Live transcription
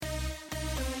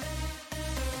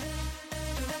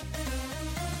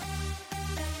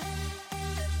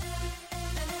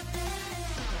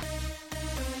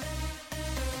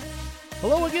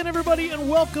Hello again, everybody, and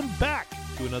welcome back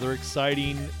to another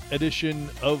exciting edition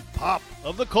of Pop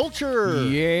of the Culture.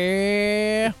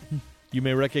 Yeah. You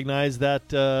may recognize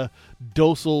that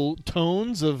docile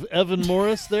tones of Evan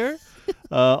Morris there.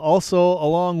 Also,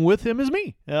 along with him is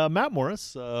me, Matt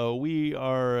Morris. We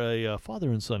are a father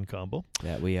and son combo.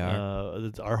 Yeah, we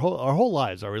are. Our whole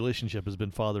lives, our relationship has been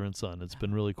father and son. It's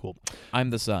been really cool. I'm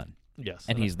the son. Yes,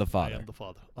 And he's the father. I am the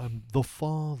father. I'm the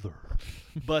father.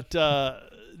 But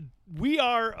we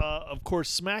are, of course,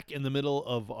 smack in the middle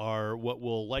of our what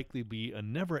will likely be a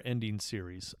never-ending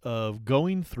series of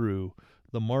going through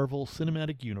the Marvel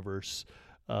Cinematic Universe,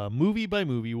 movie by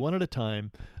movie, one at a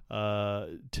time.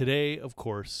 Today, of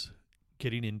course,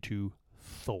 getting into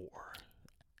Thor.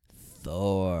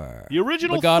 Thor. The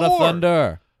original The God Thor. of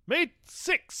Thunder. May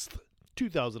 6th,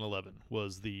 2011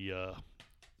 was the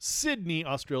Sydney,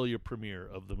 Australia premiere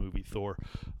of the movie Thor.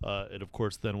 It, of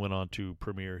course, then went on to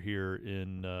premiere here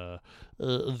in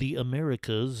the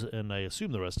Americas, and I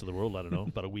assume the rest of the world. I don't know,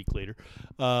 about a week later.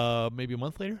 Maybe a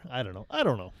month later? I don't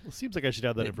know. It seems like I should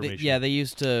have that information. They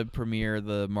used to premiere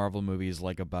the Marvel movies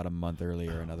like about a month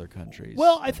earlier in other countries.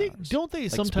 Well, I think, don't they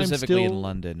sometimes specifically still... in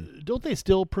London. Don't they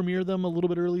still premiere them a little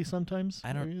bit early sometimes?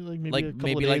 I don't...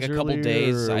 Maybe a couple days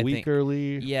days or I a week think,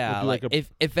 early. Yeah, like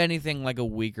if anything, like a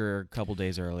week or a couple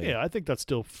days early. Yeah, I think that's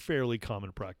still fairly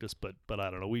common practice, but I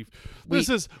don't know.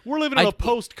 We're living in a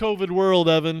post-COVID world,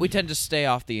 Evan. We tend to stay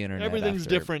off the internet. Everything's after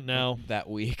different now. That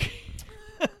week.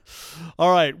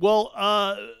 All right. Well,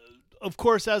 of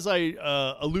course, as I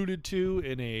alluded to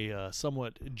in a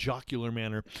somewhat jocular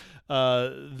manner,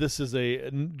 this is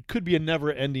could be a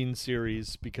never-ending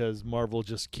series because Marvel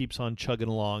just keeps on chugging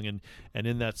along, and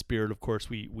in that spirit, of course,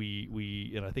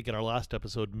 we and I think in our last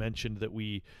episode mentioned that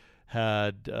we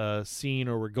had seen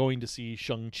or were going to see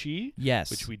Shang-Chi. Yes.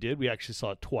 Which we did. We actually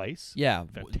saw it twice. Yeah.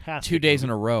 Fantastic 2 days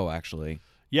movie. in a row, actually.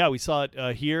 Yeah, we saw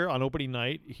it here on opening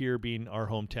night, here being our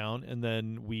hometown, and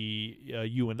then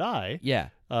you and I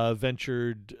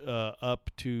ventured up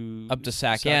to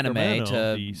SAC Anime,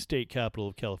 to the state capital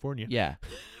of California. Yeah.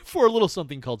 For a little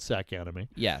something called SAC Anime.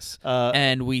 Yes.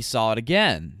 And we saw it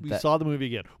again. We saw the movie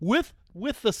again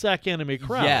with the SAC Anime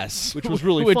crowd. Yes. Which was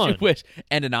really fun.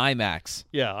 And an IMAX.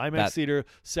 Yeah, IMAX theater,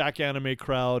 SAC Anime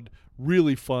crowd.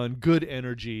 Really fun, good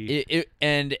energy.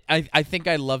 And I think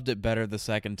I loved it better the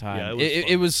second time. Yeah,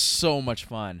 it was so much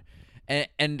fun. And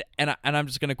I'm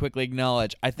just going to quickly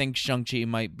acknowledge, I think Shang-Chi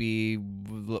might be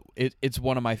it's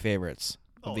one of my favorites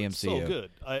of the MCU. It's so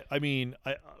good. I mean,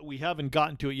 we haven't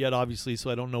gotten to it yet, obviously, so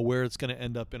I don't know where it's going to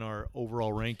end up in our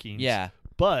overall rankings. Yeah.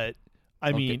 But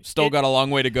I mean, still got a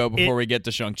long way to go before we get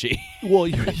to Shang-Chi. Well,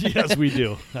 yes, we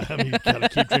do. I mean, gotta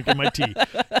keep drinking my tea,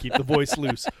 keep the voice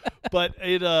loose. But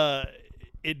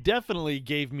it definitely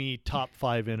gave me top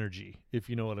 5 energy, if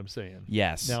you know what I'm saying.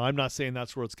 Yes. Now, I'm not saying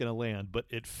that's where it's going to land, but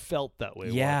it felt that way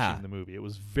watching the movie. It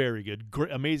was very good.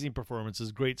 Great, amazing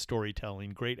performances, great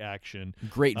storytelling, great action.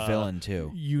 Great villain, too.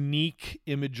 Unique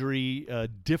imagery,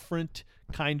 different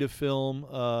kind of film.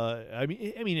 I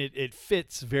mean, it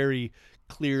fits very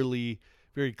clearly,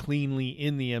 very cleanly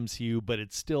in the MCU, but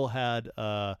it still had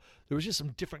there was just some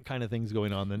different kind of things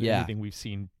going on than anything we've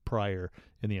seen prior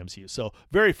in the MCU. So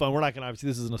very fun. We're not going to, obviously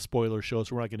this isn't a spoiler show,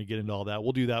 so we're not going to get into all that.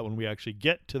 We'll do that when we actually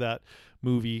get to that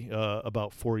movie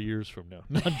about 4 years from now.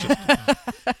 Not just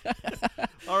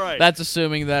all right. That's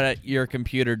assuming that your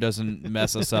computer doesn't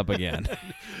mess us up again.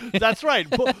 That's right.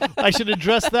 I should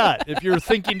address that. If you're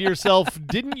thinking to yourself,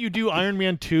 didn't you do Iron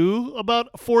Man 2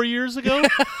 about 4 years ago?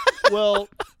 Well,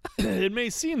 it may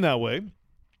seem that way.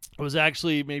 It was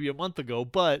actually maybe a month ago,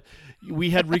 but we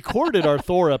had recorded our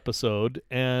Thor episode,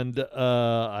 and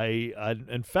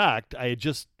in fact, I had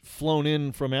just flown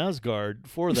in from Asgard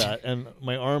for that, and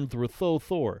my arms were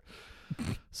Thor.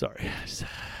 Sorry. This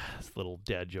little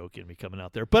dad joke in me coming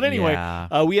out there. But anyway,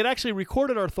 we had actually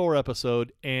recorded our Thor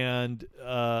episode, and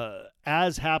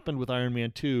as happened with Iron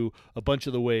Man 2, a bunch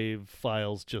of the wave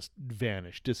files just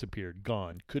vanished, disappeared,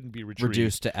 gone, couldn't be retrieved.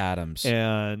 Reduced to atoms.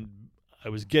 And I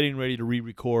was getting ready to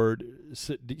re-record,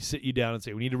 sit you down and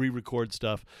say, we need to re-record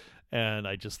stuff. And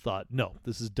I just thought, no,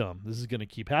 this is dumb. This is going to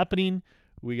keep happening.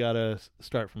 We got to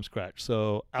start from scratch.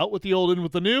 So out with the old, in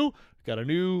with the new. Got a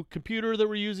new computer that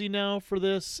we're using now for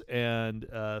this. And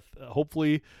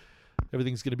hopefully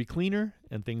everything's going to be cleaner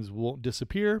and things won't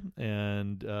disappear.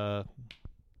 And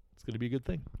it's going to be a good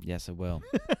thing. Yes, it will.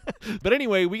 But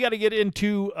anyway, we got to get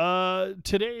into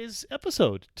today's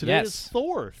episode. Today is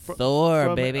Thor.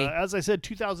 Thor, baby. As I said,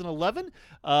 2011.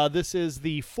 This is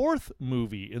the 4th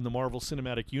movie in the Marvel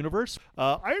Cinematic Universe.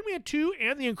 Iron Man 2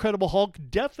 and The Incredible Hulk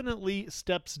definitely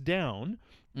steps down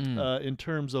in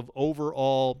terms of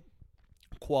overall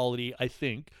quality, I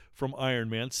think, from Iron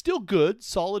Man. Still good,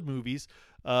 solid movies.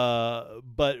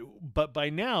 But by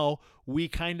now we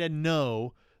kind of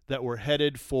know that we're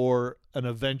headed for an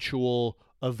eventual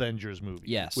Avengers movie.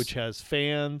 Yes. Which has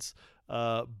fans,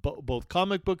 both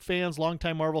comic book fans,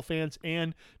 longtime Marvel fans,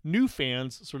 and new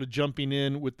fans sort of jumping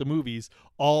in with the movies,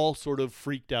 all sort of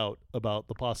freaked out about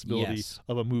the possibility Yes.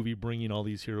 of a movie bringing all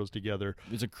these heroes together.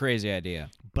 It was a crazy idea.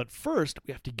 But first,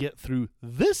 we have to get through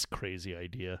this crazy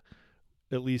idea.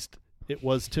 At least it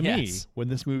was to me Yes. when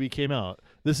this movie came out.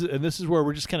 This is where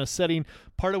we're just kind of setting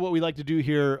part of what we like to do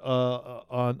here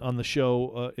on the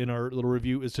show in our little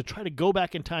review is to try to go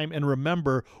back in time and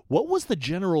remember what was the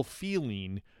general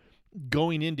feeling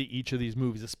going into each of these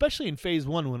movies, especially in phase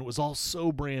one when it was all so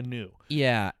brand new.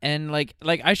 Yeah, and like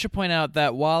I should point out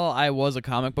that while I was a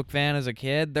comic book fan as a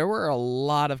kid, there were a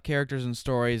lot of characters and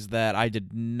stories that I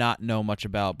did not know much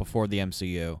about before the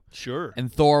MCU. Sure.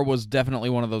 And Thor was definitely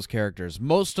one of those characters.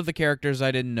 Most of the characters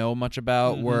I didn't know much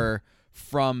about were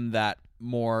from that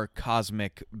more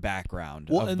cosmic background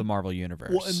of the Marvel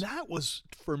Universe. Well, and that was,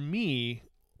 for me,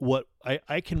 what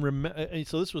I can remember.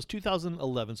 So this was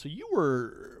 2011. So you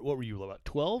were, what were you, about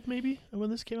 12 maybe when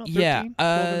this came out? 13? Yeah, 12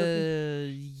 or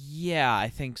 13? yeah, I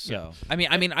think so. Yeah.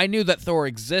 I mean, I knew that Thor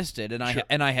existed, and Sure.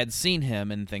 I had seen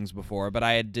him in things before, but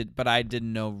I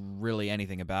didn't know really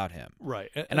anything about him.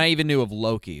 Right. And I even knew of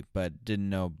Loki, but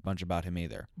didn't know a bunch about him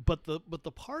either. But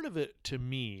the part of it to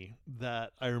me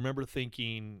that I remember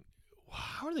thinking,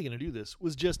 how are they going to do this,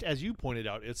 was just, as you pointed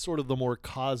out, it's sort of the more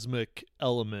cosmic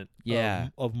element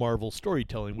of Marvel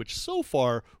storytelling, which so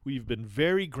far we've been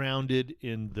very grounded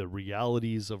in the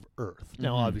realities of Earth.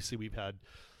 Now, obviously, we've had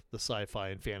the sci-fi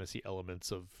and fantasy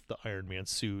elements of the Iron Man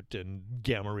suit and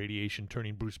gamma radiation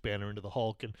turning Bruce Banner into the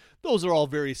Hulk, and those are all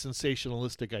very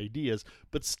sensationalistic ideas,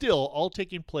 but still all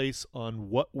taking place on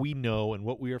what we know and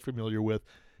what we are familiar with.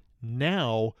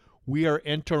 Now we are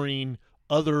entering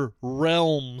other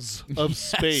realms of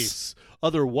space.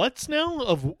 Other what's now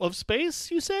of space,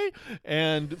 you say?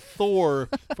 And Thor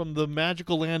from the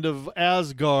magical land of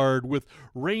Asgard with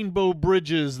rainbow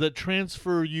bridges that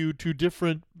transfer you to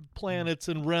different planets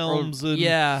and realms. And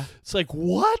yeah. it's like,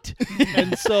 what?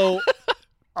 And so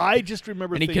I just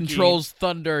remember And he thinking, controls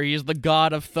thunder. He's the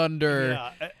god of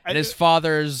thunder. Yeah, And his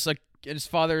father's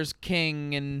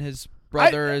king, and his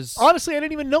brother is... Honestly, I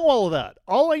didn't even know all of that.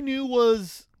 All I knew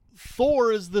was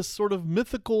Thor is this sort of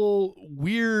mythical,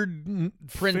 weird,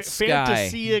 Prince guy.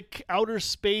 fantasic outer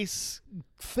space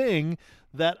thing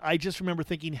that I just remember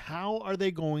thinking, how are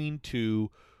they going to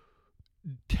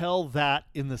tell that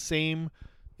in the same,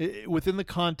 within the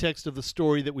context of the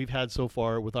story that we've had so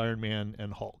far with Iron Man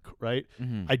and Hulk, right?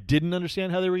 I didn't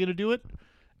understand how they were going to do it.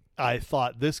 I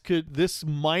thought this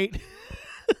might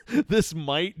this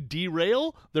might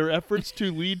derail their efforts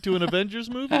to lead to an Avengers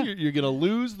movie. You're going to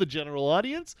lose the general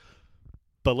audience.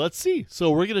 But let's see. So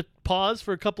we're going to pause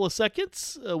for a couple of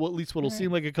seconds, at least what will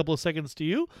seem like a couple of seconds to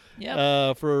you.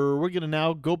 Yep. We're going to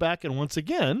now go back and once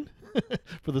again,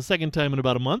 for the second time in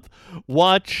about a month,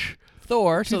 watch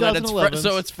Thor, so that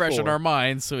it's fresh in Thor. our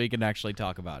minds, so we can actually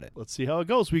talk about it. Let's see how it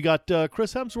goes. We got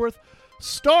Chris Hemsworth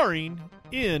starring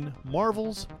in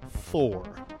Marvel's Thor.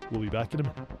 We'll be back in a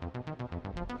minute.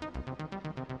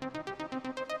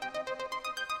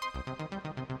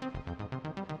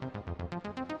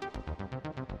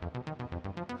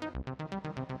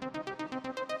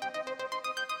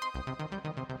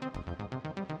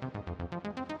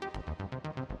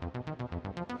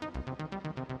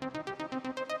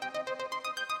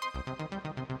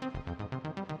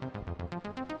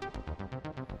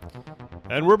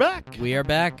 And we're back. We are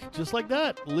back. Just like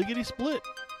that. Liggity split.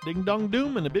 Ding dong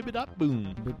doom and a bibi dop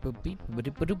boom. I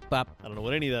don't know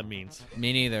what any of that means.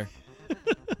 Me neither.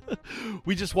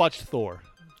 We just watched Thor.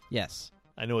 Yes.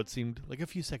 I know it seemed like a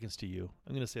few seconds to you.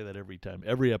 I'm going to say that every time,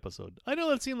 every episode. I know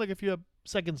that seemed like a few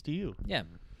seconds to you, Yeah.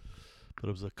 but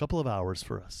it was a couple of hours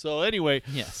for us. So anyway,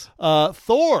 Yes.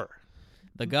 Thor,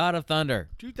 The God of Thunder.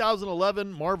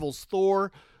 2011, Marvel's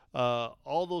Thor.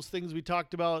 All those things we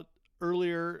talked about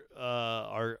earlier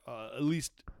are, at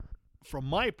least from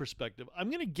my perspective, I'm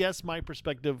going to guess my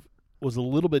perspective was a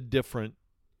little bit different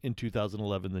in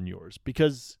 2011 than yours,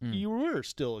 because you were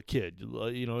still a kid,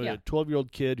 Yeah. a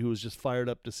 12-year-old kid who was just fired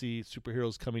up to see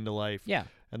superheroes coming to life. Yeah.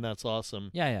 And that's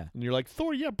awesome. Yeah. And you're like,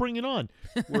 Thor, yeah, bring it on.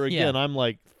 Where again, I'm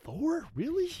like, Thor,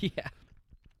 really? Yeah.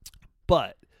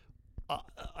 But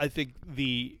I think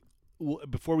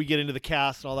before we get into the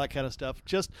cast and all that kind of stuff,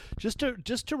 just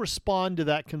to respond to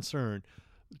that concern,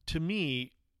 to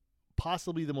me,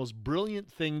 possibly the most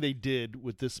brilliant thing they did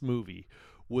with this movie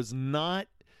was not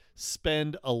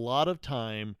spend a lot of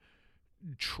time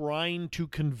trying to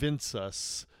convince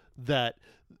us that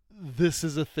this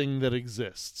is a thing that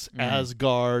exists.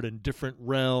 Asgard and different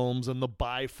realms and the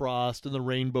Bifrost and the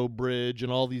Rainbow Bridge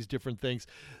and all these different things.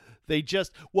 They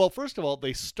just, well, first of all,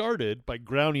 they started by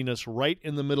grounding us right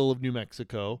in the middle of New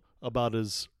Mexico, about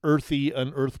as earthy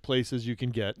an earth place as you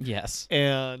can get. Yes.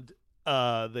 And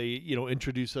they,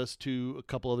 introduce us to a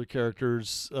couple other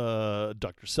characters,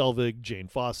 Dr. Selvig, Jane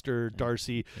Foster,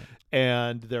 Darcy,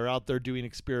 and they're out there doing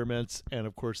experiments. And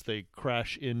of course, they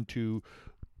crash into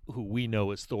who we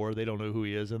know as Thor. They don't know who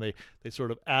he is, and they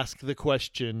sort of ask the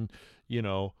question,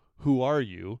 who are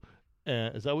you?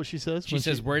 Is that what she says? She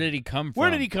says, "Where did he come from?"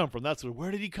 Where did he come from? That's where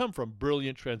did he come from?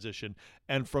 Brilliant transition.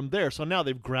 And from there, so now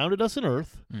they've grounded us in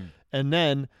Earth, and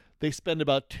then they spend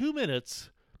about 2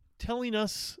 minutes telling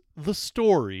us the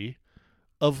story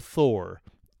of Thor,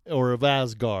 or of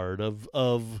Asgard,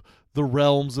 of the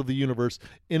realms of the universe,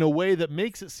 in a way that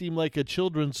makes it seem like a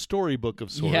children's storybook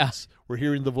of sorts. Yeah. We're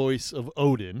hearing the voice of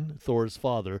Odin, Thor's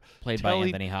father, played by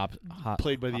Anthony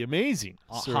played by the amazing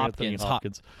Sir Anthony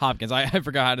Hopkins. Hopkins. I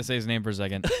forgot how to say his name for a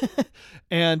second.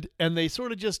 and they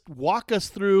sort of just walk us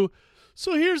through.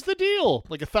 So here's the deal.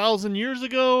 Like 1,000 years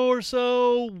ago or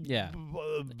so,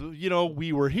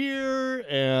 we were here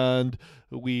and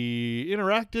we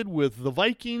interacted with the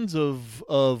Vikings of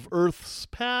Earth's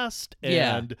past,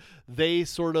 and they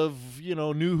sort of,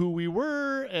 knew who we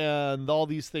were, and all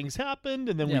these things happened,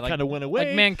 and then we kind of went away.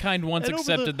 Like mankind once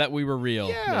accepted that we were real.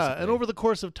 Yeah, basically. and over the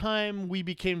course of time, we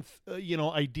became,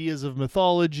 ideas of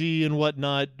mythology and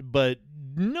whatnot, but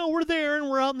no, we're there, and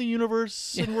we're out in the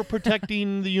universe, and we're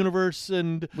protecting the universe,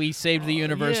 and we saved the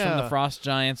universe from the frost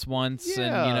giants once,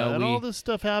 and all this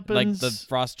stuff happens. Like the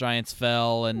frost giants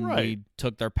fell, and we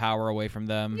took their power away from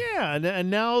them. Yeah, and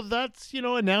now that's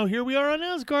and now here we are on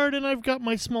Asgard, and I've got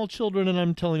my small children, and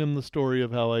I'm telling them the story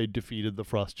of how I defeated the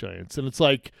frost giants, and it's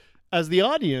like, as the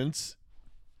audience,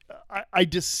 I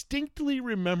distinctly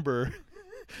remember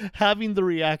having the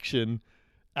reaction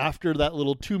after that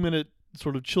little 2-minute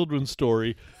sort of children's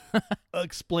story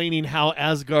explaining how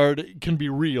Asgard can be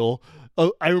real.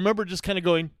 I remember just kind of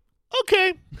going,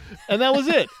 okay, and that was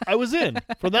it. I was in.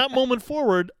 From that moment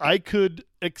forward, I could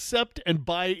accept and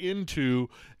buy into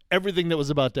everything that was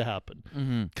about to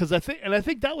happen. Because I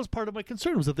think that was part of my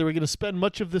concern, was that they were going to spend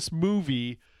much of this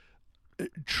movie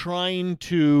trying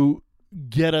to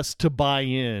get us to buy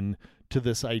in to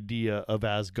this idea of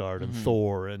Asgard and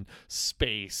Thor and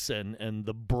space and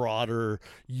the broader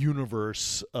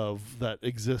universe of that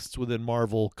exists within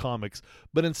Marvel Comics.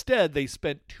 But instead, they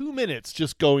spent 2 minutes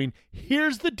just going,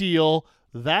 here's the deal,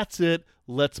 that's it,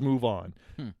 let's move on.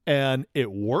 And it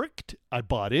worked. I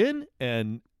bought in,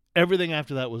 and everything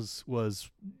after that was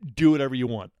do whatever you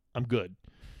want. I'm good.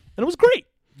 And it was great.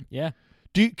 Yeah.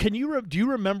 Do you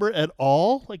remember at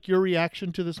all, like, your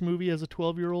reaction to this movie as a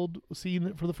 12-year-old seeing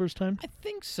it for the first time? I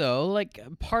think so. Like,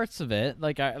 parts of it.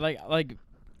 I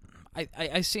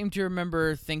seem to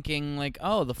remember thinking, like,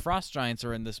 oh, the Frost Giants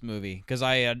are in this movie, because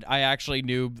I actually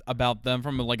knew about them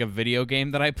from a video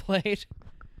game that I played,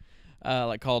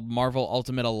 called Marvel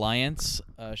Ultimate Alliance.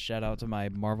 Shout out to my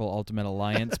Marvel Ultimate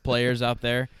Alliance players out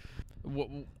there.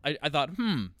 I thought,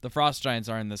 the Frost Giants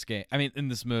are in this game. I mean, in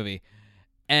this movie.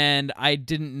 And I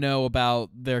didn't know about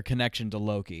their connection to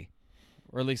Loki,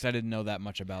 or at least I didn't know that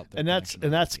much about them. And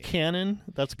that's canon.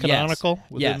 That's canonical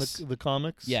within the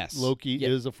comics. Yes, Loki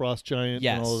is a frost giant.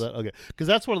 Yes. And all of that. Okay, because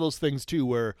that's one of those things too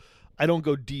where I don't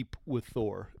go deep with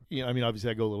Thor. I mean,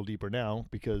 obviously I go a little deeper now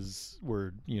because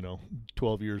we're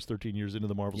 13 years into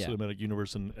the Marvel Cinematic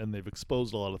Universe, and they've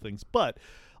exposed a lot of things. But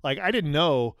like, I didn't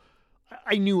know.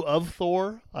 I knew of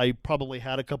Thor. I probably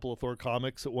had a couple of Thor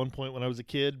comics at one point when I was a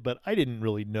kid, but I didn't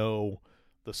really know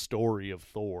the story of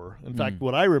Thor. In fact,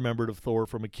 what I remembered of Thor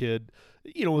from a kid,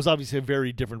 was obviously a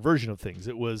very different version of things.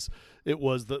 It was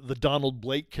the Donald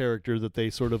Blake character that they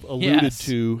sort of alluded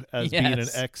to as being an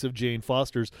ex of Jane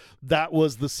Foster's. That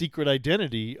was the secret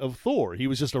identity of Thor. He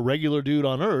was just a regular dude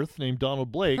on Earth named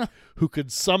Donald Blake who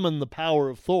could summon the power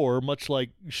of Thor, much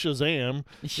like Shazam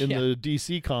in the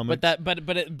DC comics. But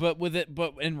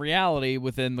in reality,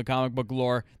 within the comic book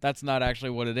lore, that's not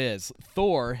actually what it is.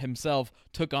 Thor himself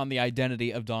took on the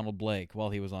identity of Donald Blake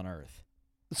while he was on Earth.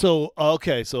 So,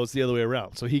 okay, so it's the other way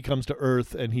around. So he comes to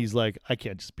Earth and he's like, I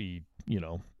can't just be,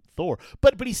 Thor.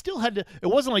 But he still had to, it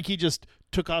wasn't like he just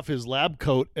took off his lab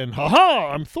coat and,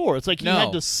 I'm Thor. It's like he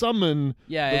had to summon,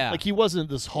 like he wasn't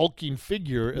this hulking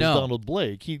figure as Donald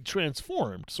Blake. He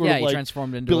transformed. Sort of he like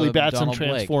transformed into Billy Batson Donald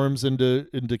transforms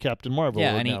into Captain Marvel,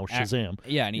 and now Shazam.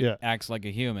 And he acts like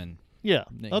a human. Yeah.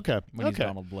 When Okay. he's Okay.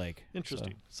 Donald Blake.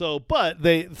 Interesting. So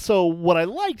what I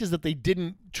liked is that they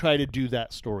didn't try to do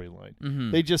that storyline.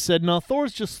 Mm-hmm. They just said, no,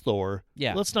 Thor's just Thor.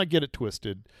 Yeah. Let's not get it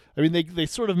twisted. I mean, they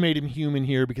sort of made him human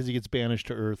here because he gets banished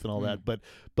to Earth and all that, but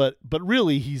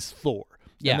really he's Thor.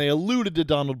 Yeah. And they alluded to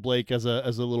Donald Blake as a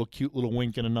little cute little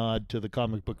wink and a nod to the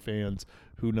comic book fans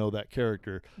who know that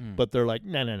character. But they're like,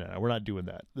 no, we're not doing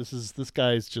that. This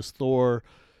guy's just Thor,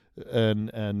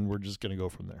 and we're just gonna go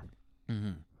from there.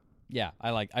 Mm-hmm. Yeah,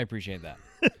 I appreciate that.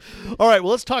 All right,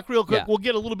 well, let's talk real quick. Yeah. We'll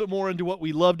get a little bit more into what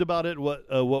we loved about it,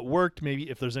 what worked, maybe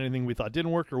if there's anything we thought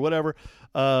didn't work or whatever.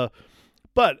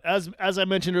 But as I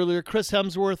mentioned earlier, Chris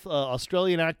Hemsworth,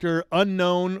 Australian actor,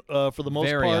 unknown for the most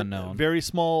Very part. unknown. Very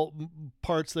small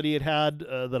parts that he had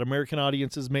that American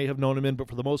audiences may have known him in, but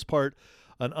for the most part,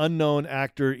 an unknown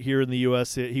actor here in the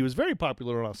U.S. He was very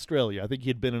popular in Australia. I think he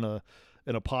had been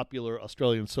in a popular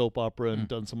Australian soap opera and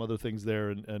done some other things there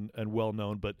and well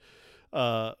known, but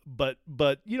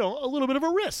you know, a little bit of a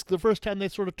risk. The first time they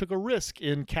sort of took a risk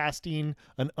in casting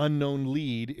an unknown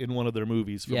lead in one of their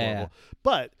movies for Marvel.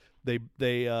 But they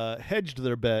hedged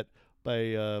their bet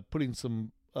by putting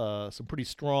some pretty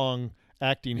strong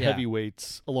acting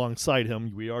heavyweights alongside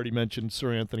him. We already mentioned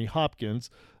Sir Anthony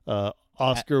Hopkins,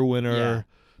 Oscar winner,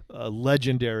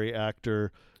 legendary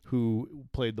actor who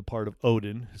played the part of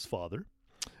Odin, his father.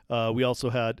 We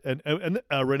also had and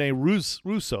Rene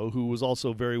Russo, who was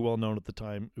also very well known at the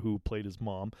time, who played his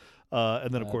mom,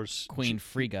 and then of course Queen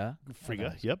Frigga.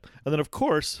 Yep, and then of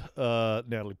course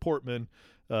Natalie Portman.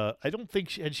 I don't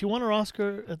think had she won her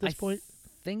Oscar at this point.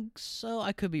 I think so.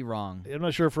 I could be wrong. I'm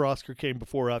not sure if her Oscar came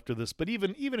before or after this, but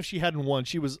even if she hadn't won,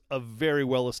 she was a very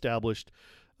well established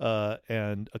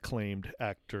and acclaimed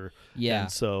actor. Yeah,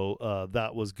 and so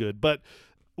that was good, but.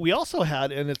 We also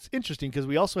had, and it's interesting because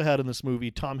we also had in this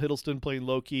movie Tom Hiddleston playing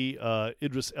Loki,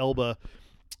 Idris Elba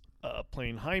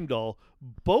playing Heimdall,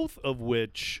 both of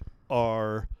which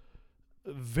are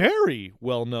very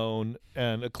well-known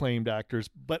and acclaimed actors.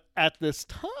 But at this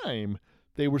time,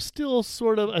 they were still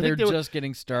sort of. They're just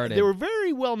getting started. They were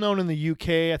very well known in the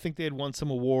UK. I think they had won some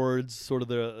awards. Sort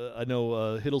of I know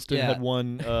Hiddleston had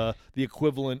won the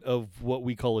equivalent of what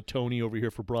we call a Tony over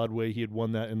here for Broadway. He had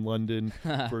won that in London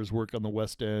for his work on the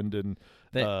West End. And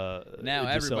now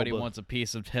everybody wants a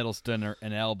piece of Hiddleston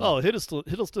and Elba. Oh,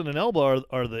 Hiddleston and Elba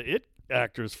are the it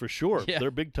actors for sure. Yeah.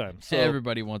 They're big time. So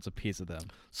everybody wants a piece of them.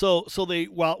 So they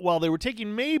while they were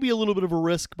taking maybe a little bit of a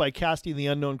risk by casting the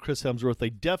unknown Chris Hemsworth, they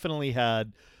definitely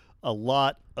had a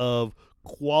lot of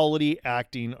quality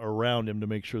acting around him to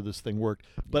make sure this thing worked.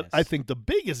 But I think the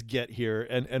biggest get here,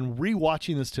 and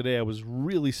rewatching this today, I was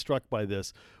really struck by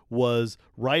this, was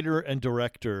writer and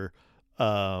director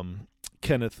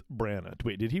Kenneth Branagh.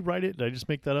 Wait, did he write it? Did I just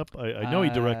make that up? I know he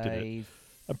directed it.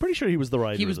 I'm pretty sure he was the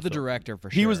writer. He was of the film. director for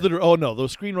sure. He was the. Oh no,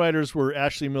 those screenwriters were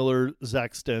Ashley Miller,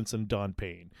 Zach Stentz, and Don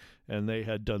Payne, and they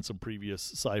had done some previous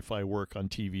sci-fi work on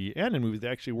TV and in movies. They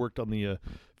actually worked on the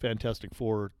Fantastic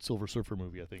Four Silver Surfer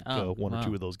movie. I think one or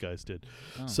two of those guys did.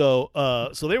 So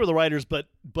they were the writers, but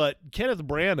Kenneth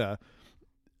Branagh.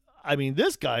 I mean,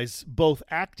 this guy's both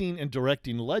acting and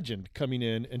directing legend coming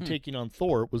in and taking on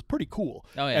Thor was pretty cool.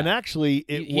 Oh yeah, and actually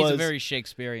he's a very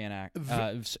Shakespearean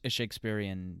a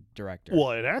Shakespearean director.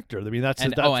 Well, an actor. I mean,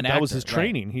 that was his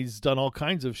training. Right. He's done all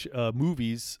kinds of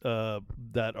movies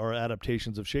that are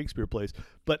adaptations of Shakespeare plays.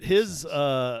 But his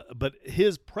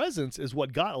presence is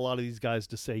what got a lot of these guys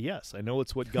to say yes. I know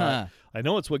it's what got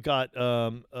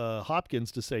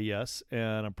Hopkins to say yes,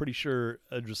 and I'm pretty sure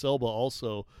Idris Elba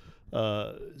also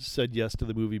said yes to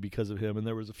the movie because of him, and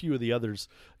there was a few of the others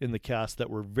in the cast that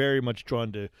were very much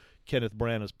drawn to Kenneth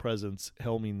Branagh's presence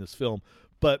helming this film.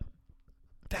 But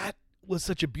that was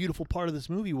such a beautiful part of this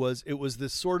movie. It was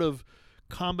this sort of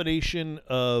combination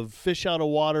of fish out of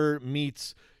water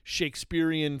meets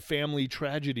Shakespearean family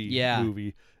tragedy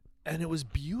movie. And it was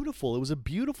beautiful. It was a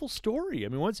beautiful story. I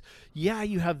mean,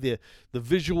 you have the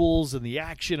visuals and the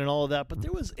action and all of that, but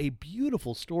there was a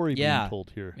beautiful story being told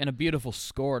here. And a beautiful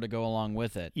score to go along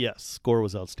with it. Yes, score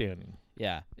was outstanding.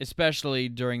 Yeah, especially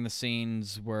during the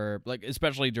scenes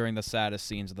especially during the saddest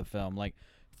scenes of the film, like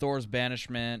Thor's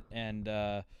banishment and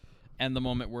the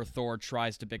moment where Thor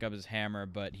tries to pick up his hammer,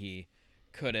 but he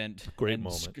couldn't. Great and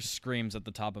moment. Screams at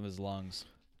the top of his lungs.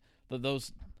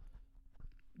 Those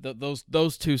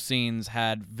two scenes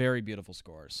had very beautiful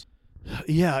scores.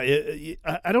 Yeah,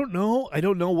 I don't know. I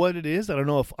don't know what it is. I don't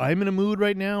know if I'm in a mood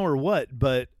right now or what,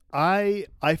 but I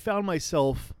found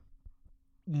myself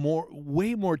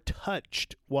way more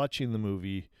touched watching the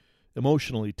movie,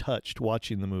 emotionally touched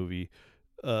watching the movie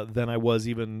than I was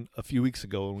even a few weeks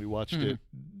ago when we watched it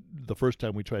the first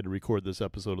time we tried to record this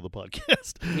episode of the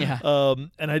podcast. Yeah.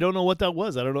 And I don't know what that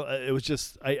was. I don't know. It was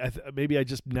just maybe I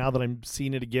just, now that I'm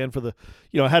seeing it again for the,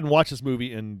 I hadn't watched this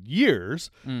movie in years,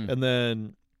 and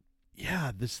then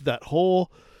that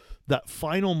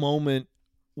final moment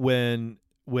when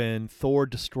Thor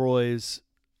destroys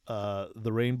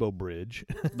the Rainbow Bridge,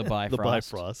 The Bifrost. the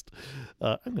Bifrost.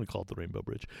 I'm going to call it the Rainbow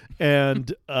Bridge.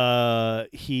 And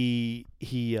he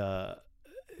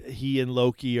and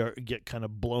Loki get kind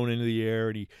of blown into the air,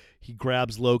 and he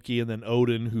grabs Loki, and then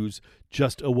Odin, who's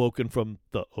just awoken from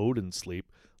the Odin sleep.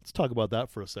 Let's talk about that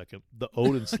for a second. The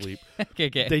Odin sleep.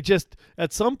 Okay. They just,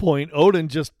 at some point, Odin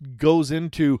just goes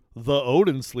into the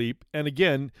Odin sleep, and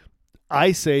again,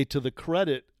 I say to the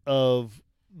credit of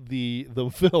the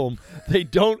film, they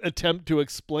don't attempt to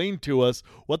explain to us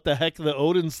what the heck the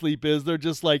Odin sleep is. They're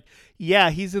just like, yeah,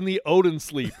 he's in the Odin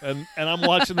sleep, and I'm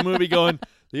watching the movie going,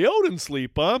 the Odin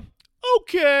sleep, huh?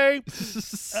 Okay,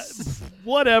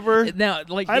 whatever. Now,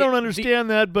 I don't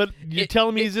understand that, but you're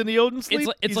telling me he's in the Odin sleep.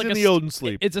 It's he's like in the Odin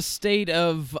sleep. It's a state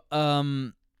of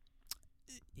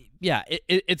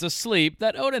it's a sleep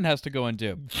that Odin has to go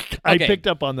into. Okay. I picked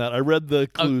up on that. I read the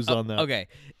clues on that. Okay,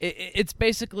 it's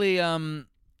basically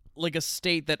like a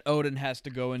state that Odin has to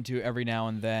go into every now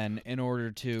and then in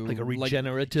order to like a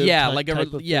regenerative. like a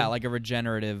a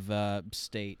regenerative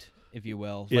state, if you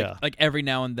will. Yeah. Like every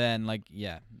now and then, So.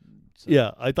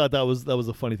 Yeah, I thought that was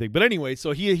a funny thing. But anyway,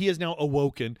 so he is now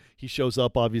awoken. He shows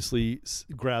up, obviously,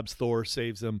 grabs Thor,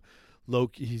 saves him.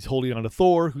 Loki, he's holding on to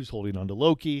Thor, who's holding on to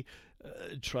Loki,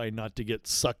 trying not to get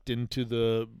sucked into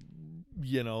the,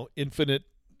 infinite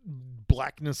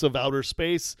blackness of outer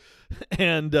space.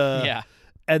 And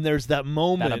and there's that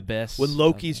moment that abyss when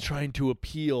Loki's trying to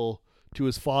appeal to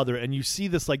his father, and you see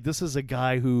this, like, this is a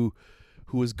guy who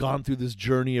has gone through this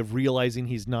journey of realizing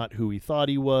he's not who he thought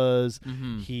he was.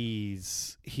 Mm-hmm.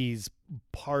 He's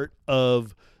part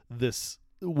of this,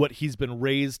 what he's been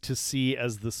raised to see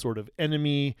as this sort of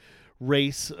enemy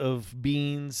race of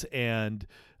beings, and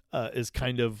is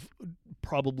kind of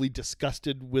probably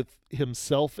disgusted with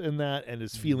himself in that, and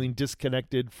is feeling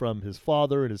disconnected from his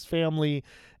father and his family,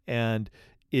 and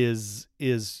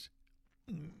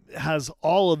has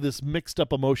all of this mixed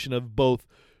up emotion of both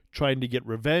trying to get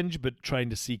revenge, but trying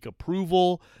to seek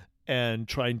approval, and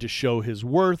trying to show his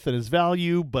worth and his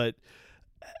value,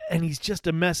 and he's just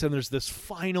a mess. And there's this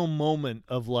final moment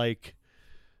of like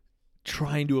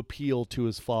trying to appeal to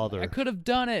his father. I could have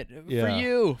done it for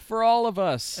you, for all of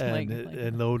us.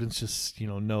 And Odin's just,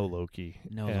 no, Loki.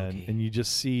 No, Loki. And you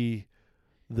just see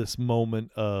this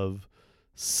moment of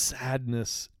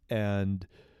sadness and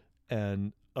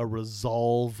a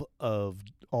resolve of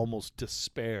almost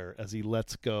despair as he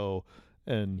lets go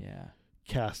and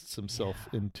casts himself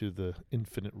into the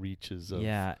infinite reaches of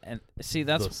and see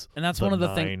that's the one of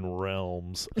the 9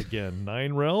 realms. Again,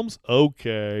 9 realms?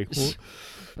 Okay.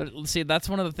 But see, that's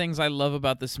one of the things I love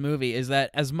about this movie, is that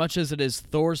as much as it is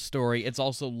Thor's story, it's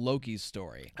also Loki's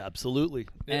story. Absolutely.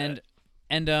 Yeah.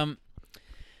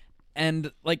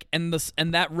 And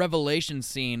that revelation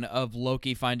scene of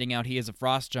Loki finding out he is a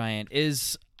frost giant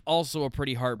is also a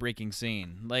pretty heartbreaking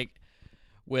scene. Like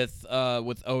with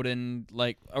Odin,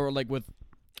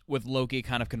 with Loki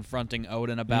kind of confronting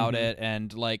Odin about it,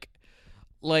 and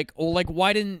why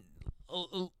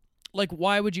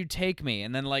would you take me?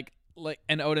 And then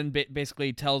and Odin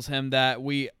basically tells him that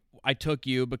I took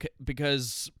you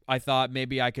because I thought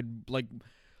maybe I could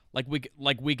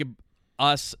we could,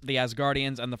 us, the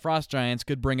Asgardians and the Frost Giants,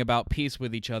 could bring about peace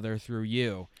with each other through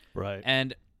you. Right.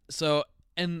 And so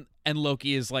and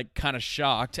Loki is like kind of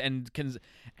shocked, and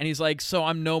he's like, so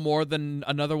I'm no more than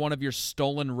another one of your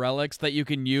stolen relics that you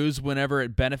can use whenever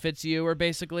it benefits you, or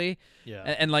basically. Yeah.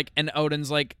 And Odin's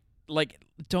like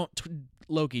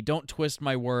Loki, don't twist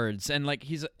my words. And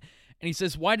he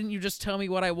says, why didn't you just tell me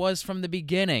what I was from the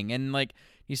beginning? And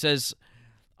he says,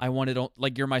 I wanted,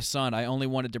 you're my son. I only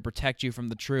wanted to protect you from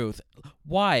the truth.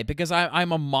 Why? Because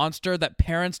I'm a monster that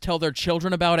parents tell their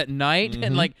children about at night? Mm-hmm.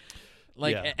 And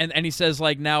and he says,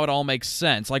 now it all makes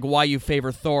sense. Why you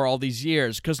favor Thor all these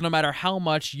years. Because no matter how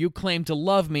much you claim to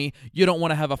love me, you don't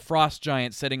want to have a frost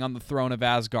giant sitting on the throne of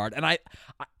Asgard.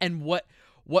 And what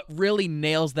really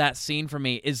nails that scene for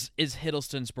me is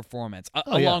Hiddleston's performance,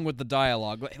 along with the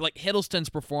dialogue. Hiddleston's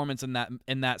performance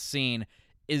in that scene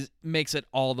makes it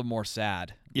all the more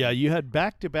sad. Yeah, you had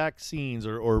back-to-back scenes,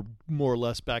 or more or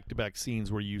less back-to-back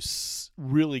scenes, where you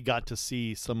really got to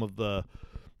see some of the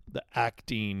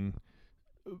acting,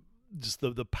 just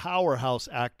the powerhouse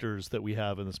actors that we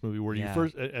have in this movie, where you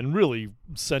first, and really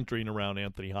centering around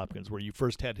Anthony Hopkins, where you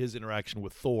first had his interaction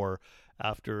with Thor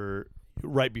after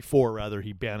right before, rather,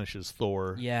 he banishes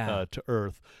Thor Yeah. to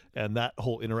Earth, and that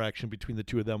whole interaction between the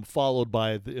two of them, followed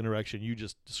by the interaction you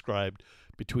just described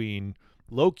between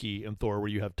Loki and Thor, where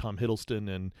you have Tom Hiddleston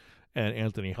and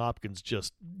Anthony Hopkins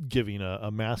just giving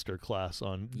a master class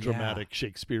on dramatic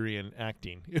Shakespearean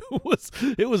acting. It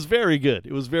was very good.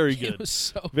 It was very good. It was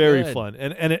so very good. fun,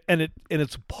 and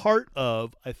it's part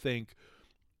of, I think,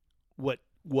 what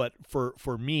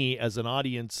for me as an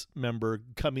audience member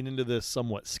coming into this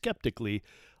somewhat skeptically,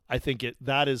 I think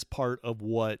that is part of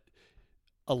what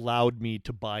allowed me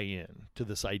to buy in to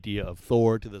this idea of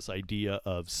Thor, to this idea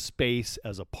of space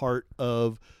as a part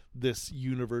of this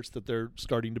universe that they're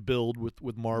starting to build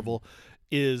with Marvel,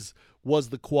 was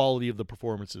the quality of the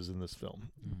performances in this film.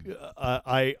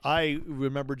 I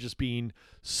remember just being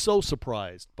so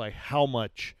surprised by how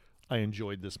much I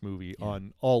enjoyed this movie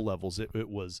on all levels.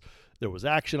 There was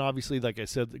action, obviously, like I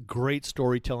said, the great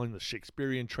storytelling, the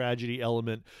Shakespearean tragedy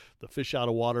element, the fish out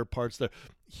of water parts, the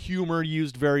humor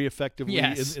used very effectively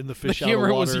in the fish out of water. The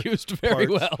humor was used very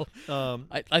parts. well.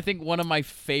 I think one of my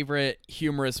favorite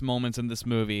humorous moments in this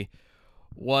movie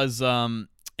was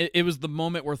it was the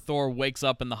moment where Thor wakes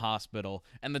up in the hospital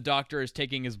and the doctor is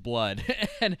taking his blood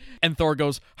and Thor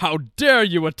goes, "How dare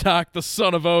you attack the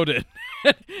son of Odin?"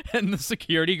 And the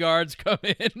security guards come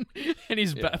in and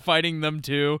he's fighting them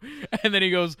too, and then he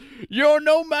goes, "You're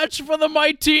no match for the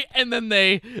mighty," and then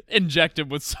they inject him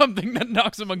with something that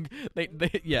knocks him on.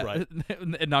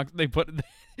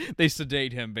 They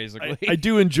sedate him basically. I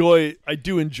do enjoy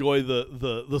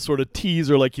the sort of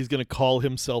teaser, like he's going to call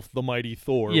himself the Mighty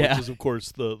Thor, which is of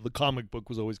course the comic book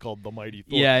was always called the Mighty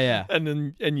Thor. Yeah.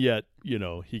 And yet,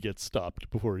 he gets stopped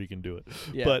before he can do it.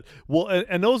 Yeah. But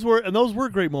and those were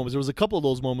great moments. There was a couple of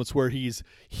those moments where he's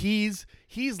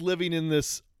living in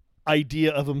this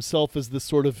idea of himself as this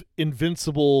sort of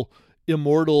invincible,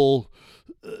 immortal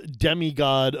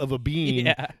demigod of a being.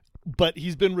 Yeah. But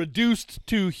he's been reduced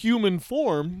to human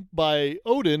form by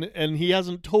Odin, and he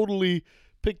hasn't totally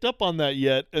picked up on that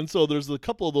yet. And so there's a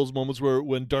couple of those moments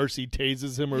when Darcy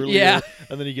tases him earlier,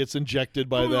 and then he gets injected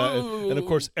by that. And of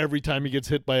course, every time he gets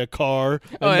hit by a car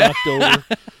and knocked over.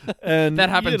 And that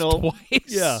happens twice.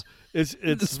 Yeah,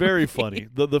 it's very funny.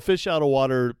 The fish out of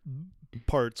water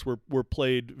parts were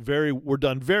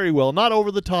done very well. Not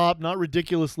over the top, not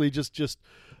ridiculously, just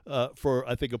for,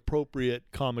 I think, appropriate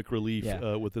comic relief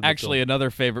within the Actually, film. another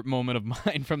favorite moment of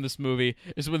mine from this movie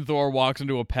is when Thor walks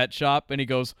into a pet shop and he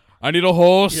goes, "I need a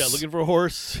horse." Yeah, looking for a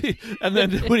horse. And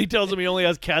then when he tells him he only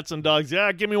has cats and dogs,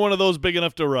 give me one of those big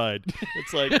enough to ride.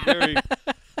 It's like very,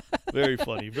 very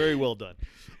funny. Very well done.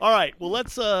 All right, well,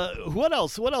 let's. What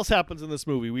else happens in this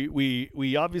movie?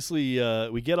 We obviously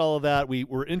we get all of that.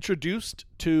 We're introduced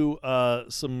to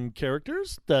some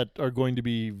characters that are going to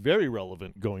be very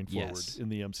relevant going forward in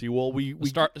the MCU. Well, we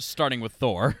starting with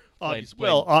Thor.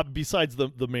 Besides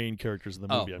the main characters in the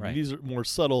movie, right. These are more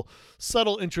subtle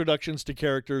introductions to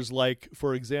characters, like,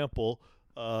 for example,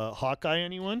 Hawkeye.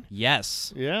 Anyone?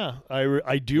 Yes. Yeah,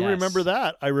 I do remember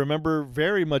that. I remember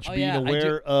very much being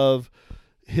aware of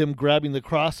him grabbing the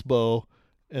crossbow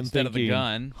and instead thinking,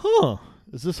 of the gun.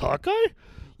 Is this Hawkeye?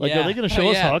 Like, are they going to show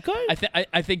us Hawkeye?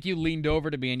 I think you leaned over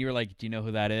to me and you were like, "Do you know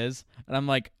who that is?" And I'm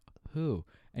like, "Who?"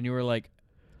 And you were like,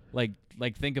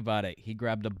 think about it. He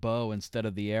grabbed a bow instead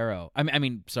of the arrow. I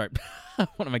mean, sorry.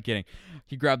 What am I kidding?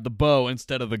 He grabbed the bow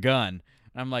instead of the gun.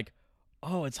 And I'm like,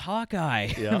 "Oh, it's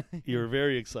Hawkeye." Yeah, you were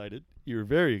very excited. And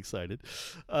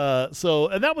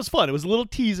that was fun. It was a little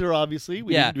teaser, obviously.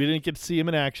 We didn't get to see him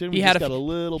in action. He had a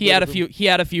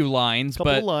few lines,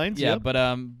 of lines.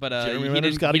 Jeremy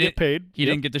Renner's got to get paid. He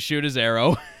didn't get to shoot his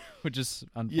arrow, which is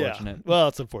unfortunate. Yeah. Well,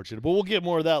 it's unfortunate, but we'll get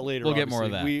more of that later. We'll get more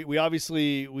of that.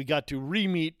 We got to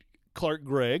re-meet Clark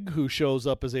Gregg, who shows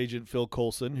up as Agent Phil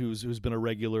Coulson, who's been a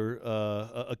regular,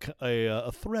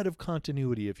 a thread of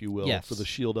continuity, if you will, for the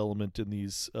S.H.I.E.L.D. element in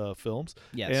these films.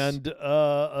 Yes. And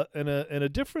in a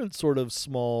different sort of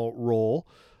small role,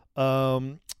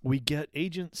 we get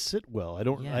Agent Sitwell. I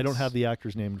don't have the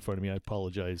actor's name in front of me. I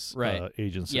apologize. Right.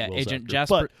 Agent Sitwell's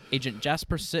Agent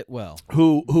Jasper Sitwell.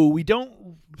 Who we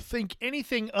don't think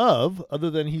anything of, other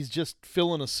than he's just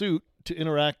filling a suit to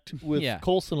interact with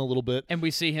Coulson a little bit, and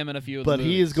we see him in a few of but the he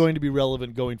movies. is going to be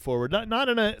relevant going forward. Not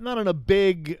in a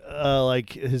big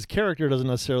like, his character doesn't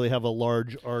necessarily have a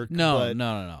large arc.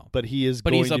 No. But he is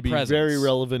going to be presence. very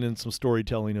relevant in some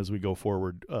storytelling as we go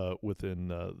forward within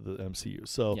the MCU.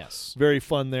 So very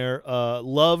fun there.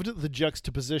 Loved the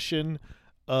juxtaposition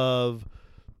of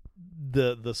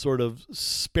the sort of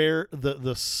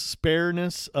the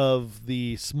spareness of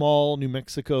the small New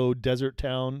Mexico desert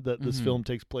town that this film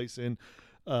takes place in,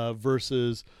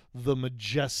 versus the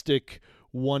majestic,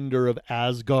 wonder of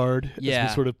Asgard as Yeah.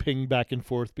 we sort of ping back and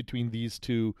forth between these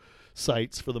two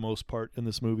sites for the most part in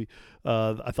this movie.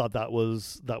 I thought that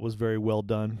was very well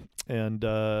done, and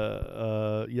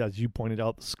yeah, as you pointed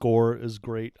out, the score is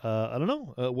great. I don't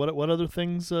know what other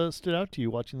things stood out to you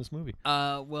watching this movie.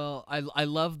 Well, I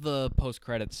love the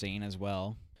post-credit scene as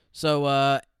well.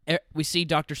 So we see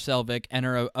Dr. Selvig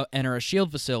enter a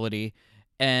SHIELD facility,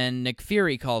 and Nick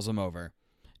Fury calls him over.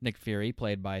 Nick Fury,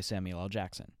 played by Samuel L.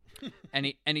 Jackson,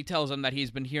 and he tells him that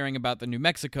he's been hearing about the New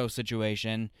Mexico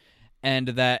situation, and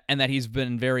that he's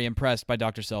been very impressed by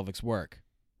Dr. Selvig's work,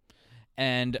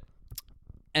 and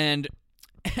Selvig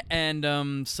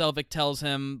tells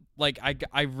him, like,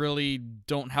 I really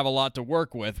don't have a lot to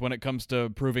work with when it comes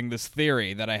to proving this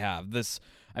theory that I have.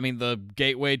 The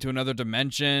gateway to another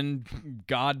dimension,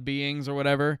 God beings or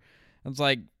whatever. It's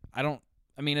like,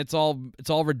 it's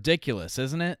all ridiculous,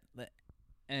 isn't it?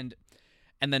 And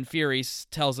then Fury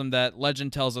tells him that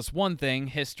legend tells us one thing,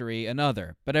 history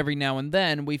another. But every now and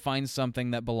then we find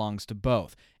something that belongs to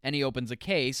both. And he opens a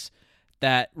case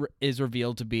that is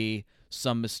revealed to be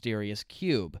some mysterious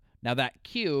cube. Now that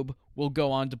cube will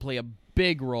go on to play a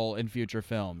big role in future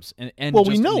films. And Well,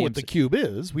 we know what the cube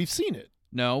is. We've seen it.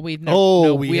 No, we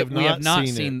have not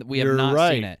seen it. You're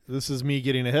right. Seen it. This is me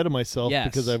getting ahead of myself Yes.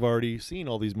 because I've already seen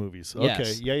all these movies.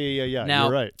 Yes. Okay. Yeah. Now,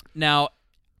 You're right. Now,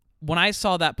 when I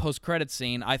saw that post-credit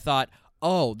scene, I thought,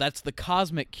 oh, that's the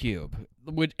Cosmic Cube.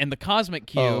 And the Cosmic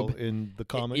Cube, in the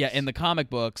comics? yeah, in the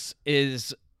comic books,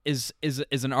 is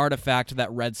an artifact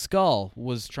that Red Skull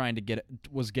was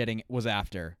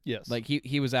after. Yes. Like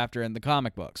he was after in the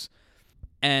comic books.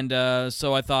 And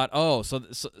so I thought,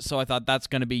 so I thought that's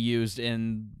going to be used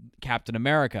in Captain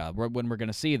America when we're going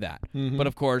to see that. Mm-hmm. But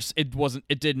of course, it wasn't.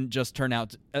 It didn't just turn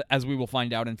out, as we will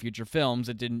find out in future films.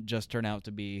 It didn't just turn out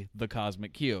to be the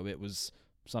Cosmic Cube. It was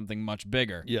something much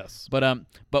bigger. Yes. But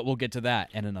we'll get to that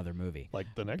in another movie. Like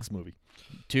the next movie.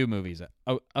 2 movies.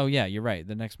 Oh yeah, you're right.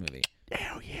 The next movie.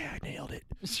 Oh, yeah, I nailed it.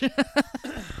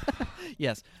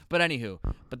 Yes, but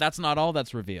that's not all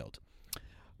that's revealed.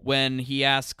 When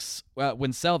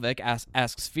Selvig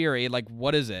asks Fury, like,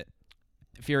 what is it?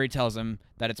 Fury tells him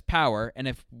that it's power, and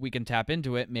if we can tap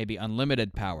into it, maybe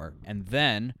unlimited power. And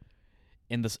then,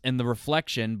 in the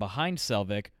reflection behind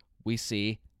Selvig, we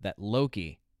see that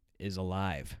Loki is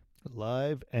alive.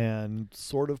 Alive and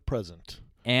sort of present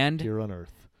And here on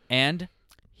Earth. And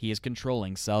he is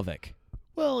controlling Selvig.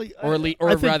 Well, Or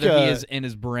rather, he is in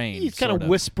his brain. He's kind of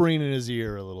whispering in his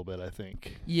ear a little bit, I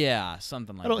think. Yeah,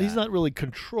 something like that. He's not really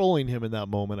controlling him in that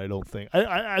moment, I don't think.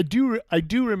 I do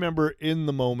remember in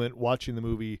the moment watching the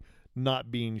movie not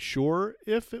being sure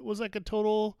if it was like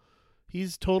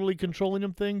he's totally controlling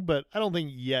him thing, but I don't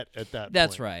think yet at that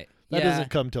That's point. right. That doesn't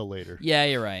come till later. Yeah,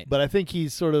 you're right. But I think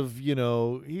he's sort of,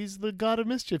 he's the god of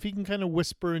mischief. He can kind of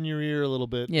whisper in your ear a little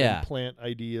bit and plant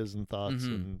ideas and thoughts,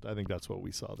 and I think that's what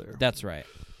we saw there. That's right.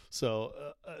 So,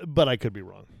 but I could be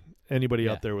wrong. Anybody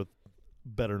out there with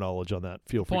better knowledge on that,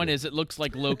 feel free. Point is, it looks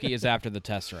like Loki is after the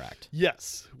Tesseract.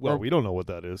 Yes. Well, we don't know what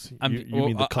that is. You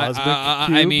mean the cosmic cube?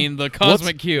 I mean the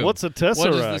cosmic cube. What's a Tesseract?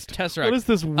 What is this Tesseract? What is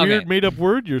this weird made-up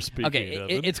word you're speaking?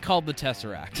 Okay, it's called the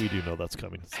Tesseract. We do know that's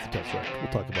coming. It's the Tesseract.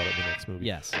 We'll talk about it in the next movie.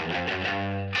 Yes.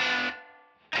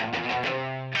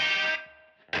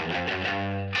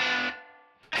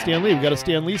 Stan Lee. We got a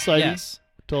Stan Lee sighting. Yes.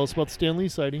 Tell us about the Stan Lee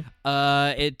sighting.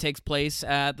 It takes place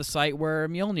at the site where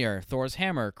Mjolnir, Thor's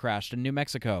hammer, crashed in New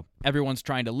Mexico. Everyone's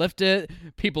trying to lift it.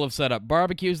 People have set up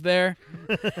barbecues there,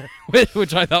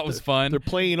 which I thought was fun. They're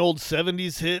playing old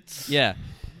 70s hits. Yeah.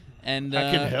 And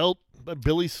I Can Help by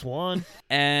Billy Swan.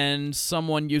 And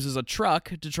someone uses a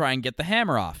truck to try and get the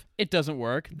hammer off. It doesn't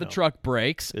work. The truck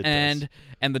breaks, and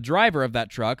the driver of that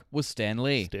truck was Stan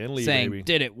Lee. Stan Lee, saying, baby.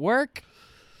 "Did it work?"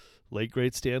 Late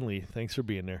great Stan Lee. Thanks for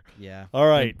being there. Yeah. All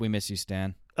right. We miss you,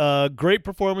 Stan. Great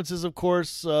performances, of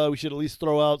course. We should at least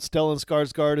throw out Stellan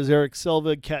Skarsgård as Eric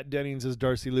Selvig, Kat Dennings as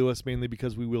Darcy Lewis, mainly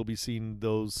because we will be seeing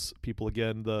those people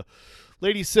again. The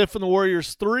Lady Sif and the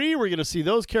Warriors 3, we're going to see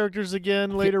those characters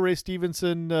again later. Ray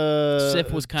Stevenson.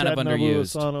 Sif was kind of Chad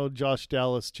underused. Asano, Josh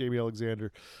Dallas, Jamie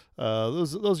Alexander.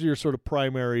 Those are your sort of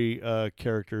primary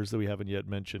characters that we haven't yet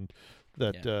mentioned.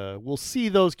 We'll see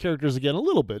those characters again a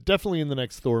little bit, definitely in the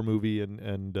next Thor movie,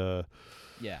 and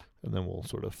then we'll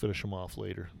sort of finish them off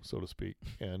later, so to speak.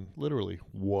 And literally,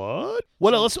 what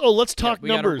else? Oh, let's talk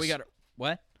numbers.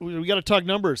 What? We got to talk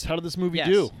numbers. How did this movie Yes.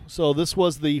 do? So this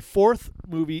was the 4th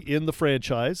movie in the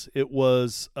franchise. It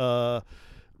was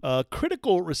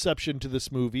critical reception to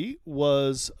this movie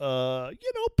was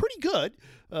pretty good.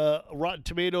 Rotten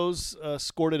Tomatoes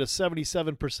scored it a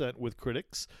 77% with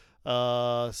critics.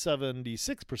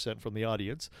 76% from the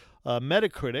audience.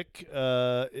 Metacritic,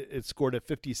 it scored at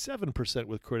 57%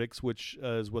 with critics, which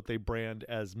is what they brand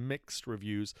as mixed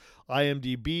reviews.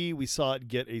 IMDb, we saw it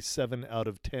get a 7 out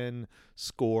of 10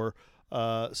 score.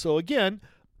 So again,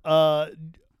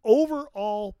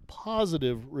 overall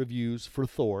positive reviews for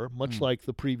Thor, much like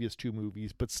the previous two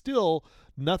movies, but still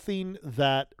nothing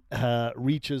that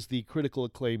reaches the critical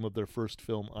acclaim of their first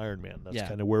film, Iron Man. That's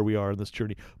kind of where we are in this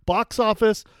journey. Box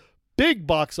office, big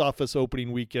box office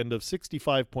opening weekend of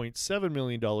 $65.7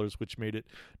 million, which made it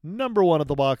number one at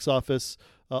the box office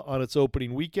on its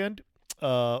opening weekend,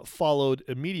 followed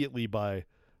immediately by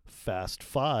Fast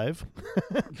Five,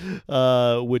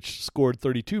 which scored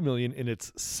 $32 million in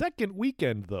its second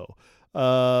weekend, though.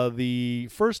 The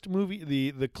first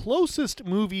movie, the closest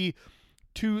movie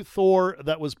to Thor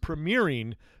that was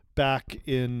premiering back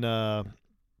in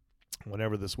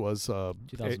whenever this was,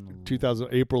 2000,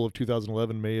 April of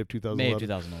 2011, May of 2011. May of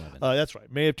 2011. That's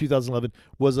right, May of 2011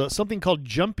 was something called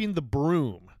Jumping the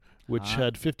Broom, which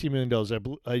had $15 million.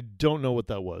 I don't know what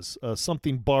that was.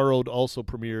 Something Borrowed also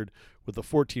premiered with a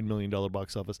 $14 million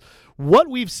box office. What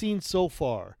we've seen so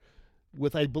far,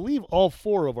 with I believe all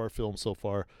four of our films so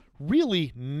far,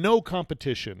 really no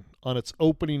competition on its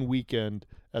opening weekend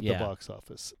at the box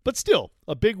office. But still,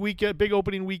 a big weekend, big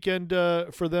opening weekend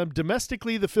for them.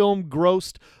 Domestically, the film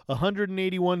grossed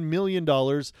 $181 million,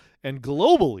 and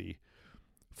globally,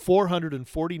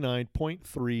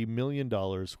 $449.3 million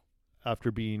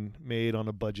after being made on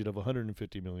a budget of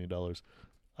 $150 million.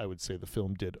 I would say the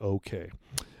film did okay.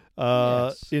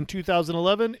 In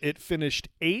 2011, it finished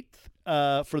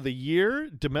 8th for the year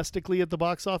domestically at the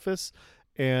box office,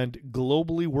 and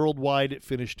globally, worldwide, it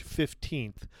finished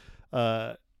 15th.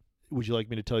 Would you like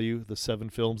me to tell you the 7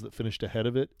 films that finished ahead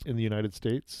of it in the United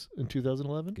States in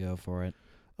 2011? Go for it.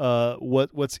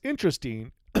 What's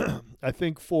interesting, I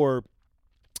think for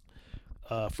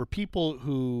people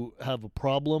who have a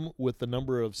problem with the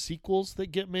number of sequels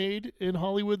that get made in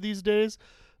Hollywood these days,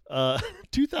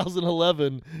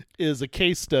 2011 is a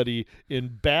case study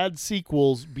in bad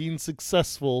sequels being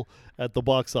successful at the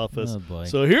box office. Oh boy.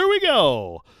 So here we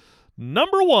go.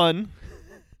 Number 1,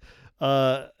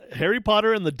 Harry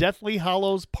Potter and the Deathly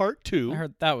Hallows Part 2. I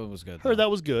heard that one was good. Heard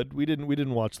that was good. We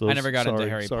didn't watch those. I never got into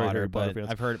Harry Potter,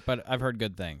 fans. but I've heard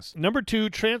good things. Number 2,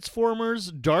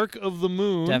 Transformers: Dark of the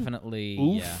Moon. Definitely.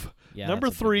 Oof. Yeah. Number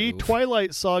that's a 3, big oof.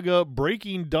 Twilight Saga: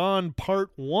 Breaking Dawn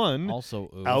Part 1.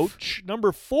 Also oof. Ouch.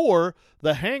 Number 4,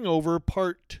 The Hangover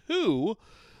Part 2.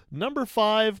 Number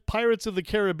 5, Pirates of the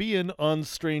Caribbean on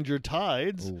Stranger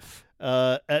Tides. Oof.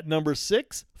 At number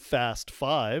 6, Fast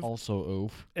 5. Also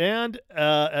oof. And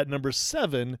at number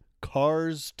 7,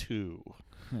 Cars 2. Oh,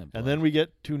 And then we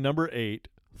get to number 8,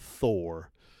 Thor,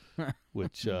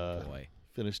 which boy.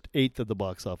 finished 8th at the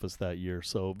box office that year.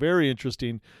 So very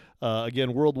interesting.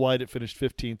 Again, worldwide it finished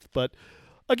 15th. But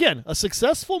again, a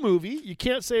successful movie. You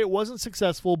can't say it wasn't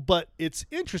successful, but it's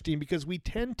interesting because we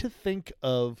tend to think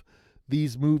of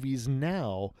these movies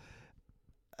now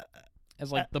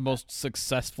As like the most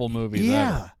successful movies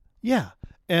yeah, ever. Yeah.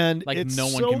 And Like it's no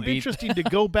one so can beat interesting to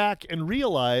go back and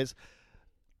realize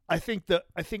I think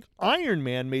Iron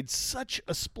Man made such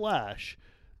a splash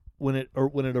when it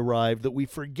arrived that we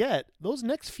forget those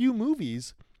next few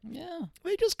movies. Yeah.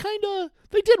 They just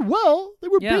they did well. They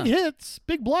were Yeah. big hits,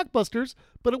 big blockbusters,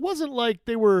 but it wasn't like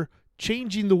they were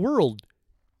changing the world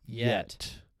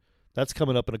yet. That's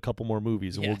coming up in a couple more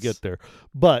movies, and we'll Yes. get there.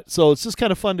 But so it's just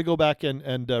kind of fun to go back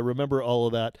and remember all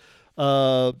of that.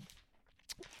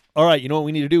 All right, you know what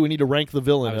we need to do? We need to rank the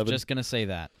villain. I was Evan. just gonna say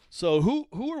that. So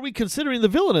who are we considering the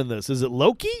villain in this? Is it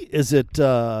Loki? Is it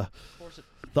the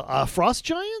Frost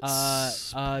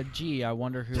Giants? Gee, I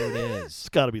wonder who it is. It's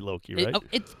got to be Loki, right?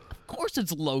 It's of course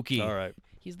it's Loki. All right.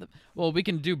 He's the we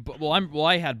can do.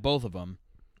 I had both of them.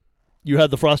 You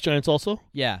had the Frost Giants also?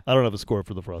 Yeah. I don't have a score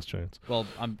for the Frost Giants. Well,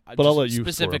 But I'll let you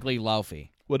specifically Laufey.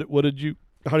 What did you?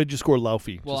 How did you score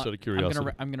Laufey? Well, just out of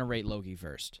curiosity. I'm gonna rate Loki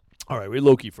first. All right, rate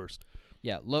Loki first.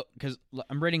 Yeah, because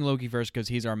I'm rating Loki first because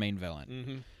he's our main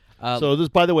villain. Mm-hmm. So this,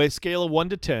 by the way, scale of 1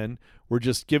 to 10. We're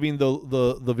just giving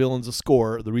the villains a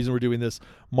score. The reason we're doing this,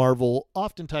 Marvel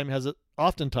oftentimes has a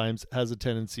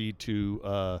tendency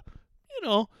to,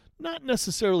 not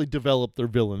necessarily develop their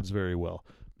villains very well.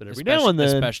 But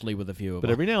especially with a few of them.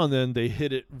 But every now and then they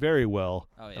hit it very well.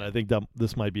 Oh, yeah. And I think that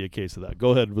this might be a case of that.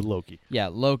 Go ahead with Loki. Yeah,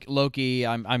 Loki.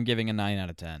 I'm giving a 9 out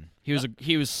of 10.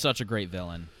 He was such a great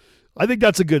villain. I think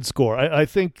that's a good score. I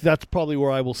think that's probably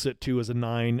where I will sit too, as a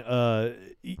 9.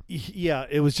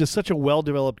 It was just such a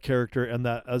well-developed character, and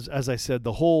that, as I said,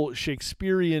 the whole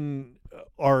Shakespearean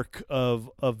arc of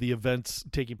the events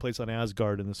taking place on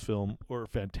Asgard in this film were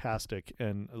fantastic,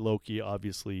 and Loki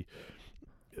obviously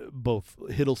both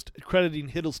crediting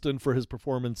Hiddleston for his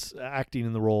performance acting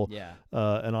in the role,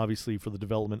 and obviously for the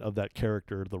development of that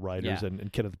character, the writers,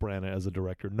 and Kenneth Branagh as a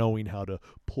director, knowing how to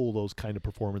pull those kind of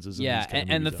performances.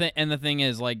 And the thing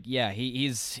is, like,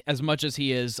 he's, as much as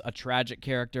he is a tragic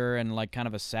character and like kind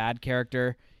of a sad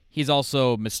character, he's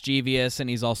also mischievous and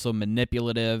he's also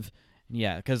manipulative.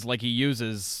 Yeah, because like he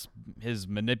uses his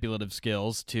manipulative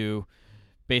skills to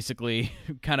basically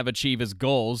kind of achieve his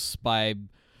goals by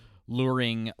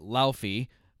luring Laufey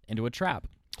into a trap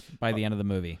by the end of the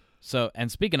movie. So,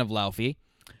 and speaking of Laufey,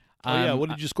 what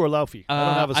did you score Laufey? I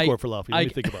don't have a score for Laufey. Let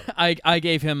me think about it. I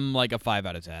gave him like a 5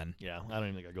 out of 10. Yeah, I don't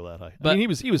even think I go that high. But, I mean,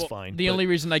 he was fine. The only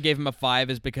reason I gave him a 5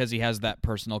 is because he has that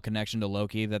personal connection to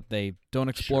Loki that they don't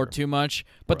explore too much.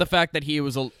 But the fact that he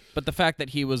was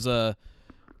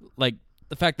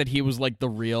like the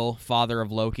real father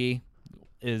of Loki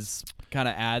is kind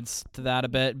of adds to that a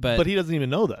bit. But he doesn't even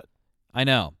know that. I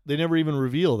know. They never even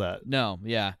reveal that. No,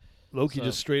 yeah. Loki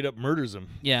just straight up murders him.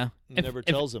 Yeah. Never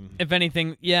tells him. If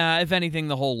anything,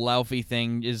 the whole Laufey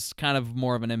thing is kind of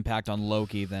more of an impact on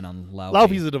Loki than on Laufey.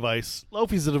 Laufey's a device.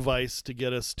 Laufey's a device to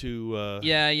get us to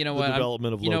you know what?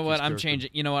 Development of Loki's I'm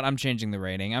changing the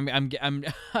rating. I'm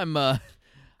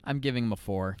giving him a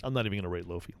 4. I'm not even going to rate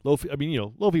Laufey. I mean,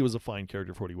 Laufey was a fine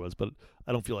character for what he was, but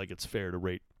I don't feel like it's fair to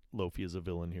rate Laufey as a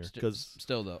villain here, because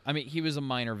still though, I mean, he was a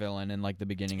minor villain in like the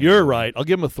beginning. You're right. I'll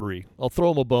give him a 3. I'll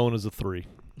throw him a bone as a 3.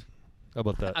 How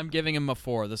about that? I'm giving him a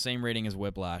 4, the same rating as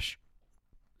Whiplash.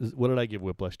 What did I give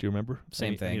Whiplash? Do you remember?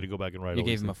 Same thing. I need to go back and write. You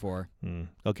gave him a 4.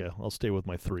 Okay, I'll stay with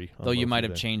my 3. Though you might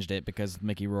have changed it because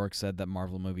Mickey Rourke said that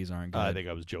Marvel movies aren't good. I think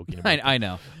I was joking about I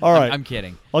know. All right. I'm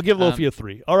kidding. I'll give Laufey a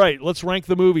 3. All right, let's rank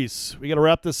the movies. We got to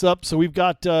wrap this up. So we've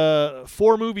got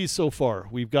 4 movies so far.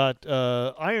 We've got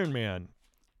Iron Man,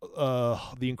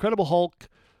 The Incredible Hulk,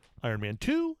 Iron Man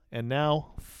 2, and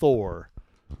now Thor.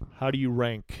 How do you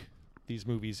rank these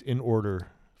movies in order,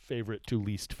 favorite to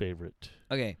least favorite?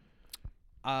 Okay.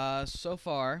 So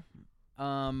far,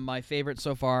 my favorite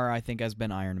so far I think has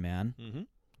been Iron Man. Mm-hmm.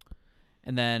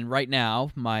 And then right now,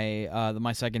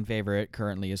 my second favorite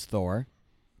currently is Thor.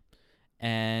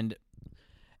 And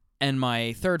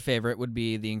my third favorite would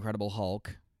be The Incredible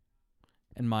Hulk.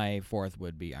 And my fourth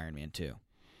would be Iron Man 2.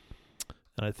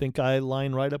 And I think I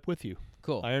line right up with you.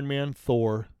 Cool. Iron Man,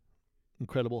 Thor,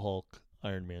 Incredible Hulk,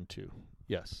 Iron Man 2.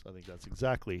 Yes, I think that's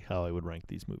exactly how I would rank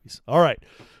these movies. All right.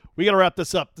 We got to wrap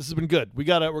this up. This has been good. We're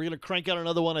going to crank out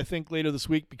another one, I think, later this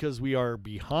week because we are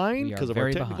behind because of our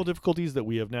technical difficulties that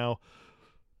we have now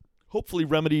hopefully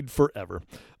remedied forever.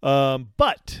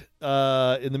 But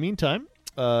in the meantime,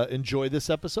 enjoy this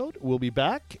episode. We'll be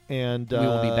back. And we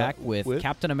will be back with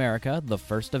Captain America, the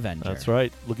First Avenger. That's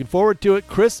right. Looking forward to it.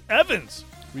 Chris Evans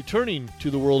returning to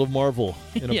the world of Marvel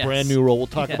in a brand new role. We'll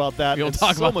talk about that. We'll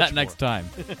talk about that next time.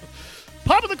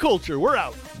 Pop of the Culture. We're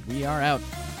out. We are out.